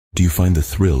Do you find the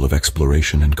thrill of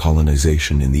exploration and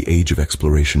colonization in the Age of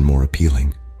Exploration more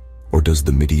appealing? Or does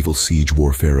the medieval siege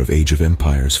warfare of Age of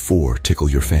Empires 4 tickle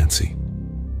your fancy?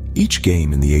 Each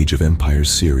game in the Age of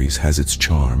Empires series has its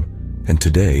charm, and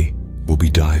today we'll be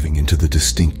diving into the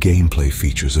distinct gameplay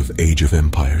features of Age of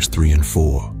Empires 3 and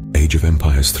 4. Age of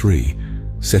Empires 3,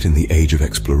 set in the Age of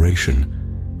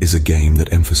Exploration, is a game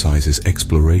that emphasizes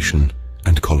exploration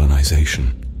and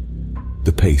colonization.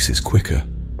 The pace is quicker,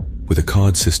 with a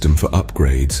card system for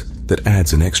upgrades that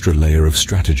adds an extra layer of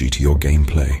strategy to your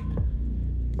gameplay.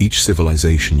 Each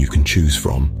civilization you can choose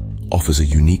from offers a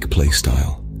unique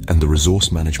playstyle, and the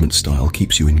resource management style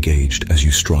keeps you engaged as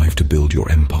you strive to build your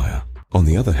empire. On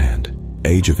the other hand,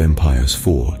 Age of Empires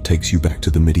 4 takes you back to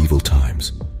the medieval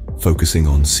times, focusing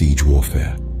on siege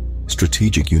warfare.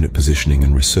 Strategic unit positioning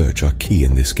and research are key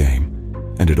in this game,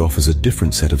 and it offers a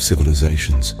different set of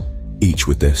civilizations, each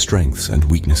with their strengths and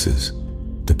weaknesses.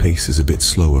 The pace is a bit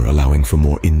slower, allowing for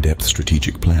more in-depth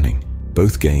strategic planning.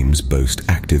 Both games boast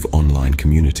active online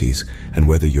communities, and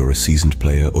whether you're a seasoned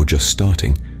player or just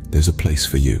starting, there's a place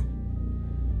for you.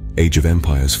 Age of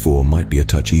Empires 4 might be a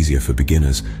touch easier for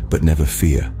beginners, but never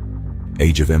fear.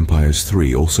 Age of Empires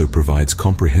 3 also provides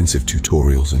comprehensive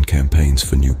tutorials and campaigns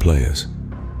for new players.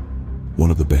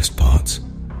 One of the best parts: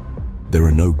 there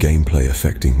are no gameplay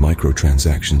affecting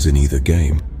microtransactions in either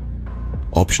game.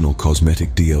 Optional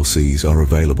cosmetic DLCs are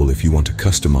available if you want to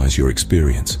customize your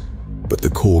experience, but the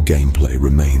core gameplay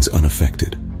remains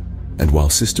unaffected. And while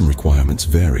system requirements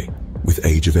vary, with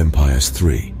Age of Empires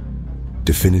 3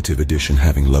 Definitive Edition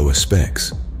having lower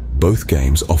specs, both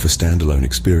games offer standalone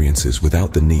experiences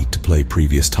without the need to play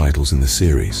previous titles in the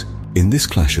series. In this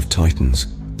clash of titans,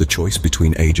 the choice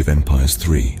between Age of Empires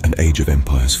 3 and Age of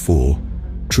Empires 4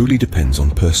 truly depends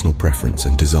on personal preference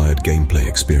and desired gameplay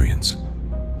experience.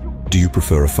 Do you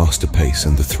prefer a faster pace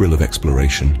and the thrill of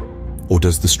exploration, or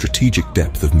does the strategic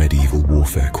depth of medieval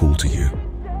warfare call to you?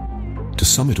 To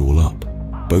sum it all up,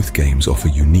 both games offer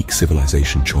unique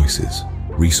civilization choices,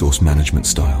 resource management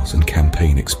styles, and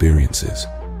campaign experiences.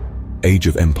 Age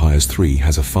of Empires 3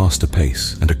 has a faster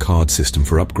pace and a card system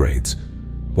for upgrades,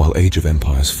 while Age of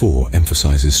Empires 4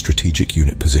 emphasizes strategic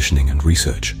unit positioning and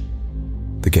research.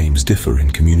 The games differ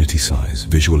in community size,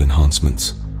 visual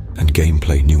enhancements, and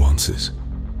gameplay nuances.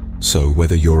 So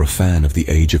whether you're a fan of the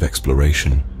Age of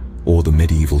Exploration or the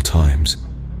medieval times,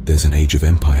 there's an Age of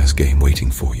Empires game waiting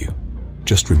for you.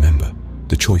 Just remember,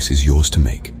 the choice is yours to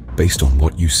make, based on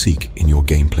what you seek in your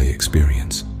gameplay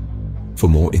experience. For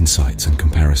more insights and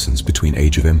comparisons between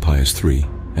Age of Empires 3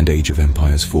 and Age of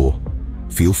Empires 4,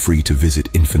 feel free to visit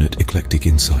Infinite Eclectic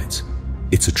Insights.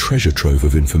 It's a treasure trove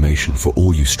of information for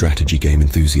all you strategy game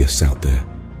enthusiasts out there.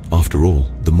 After all,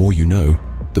 the more you know,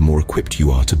 the more equipped you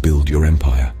are to build your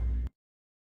empire.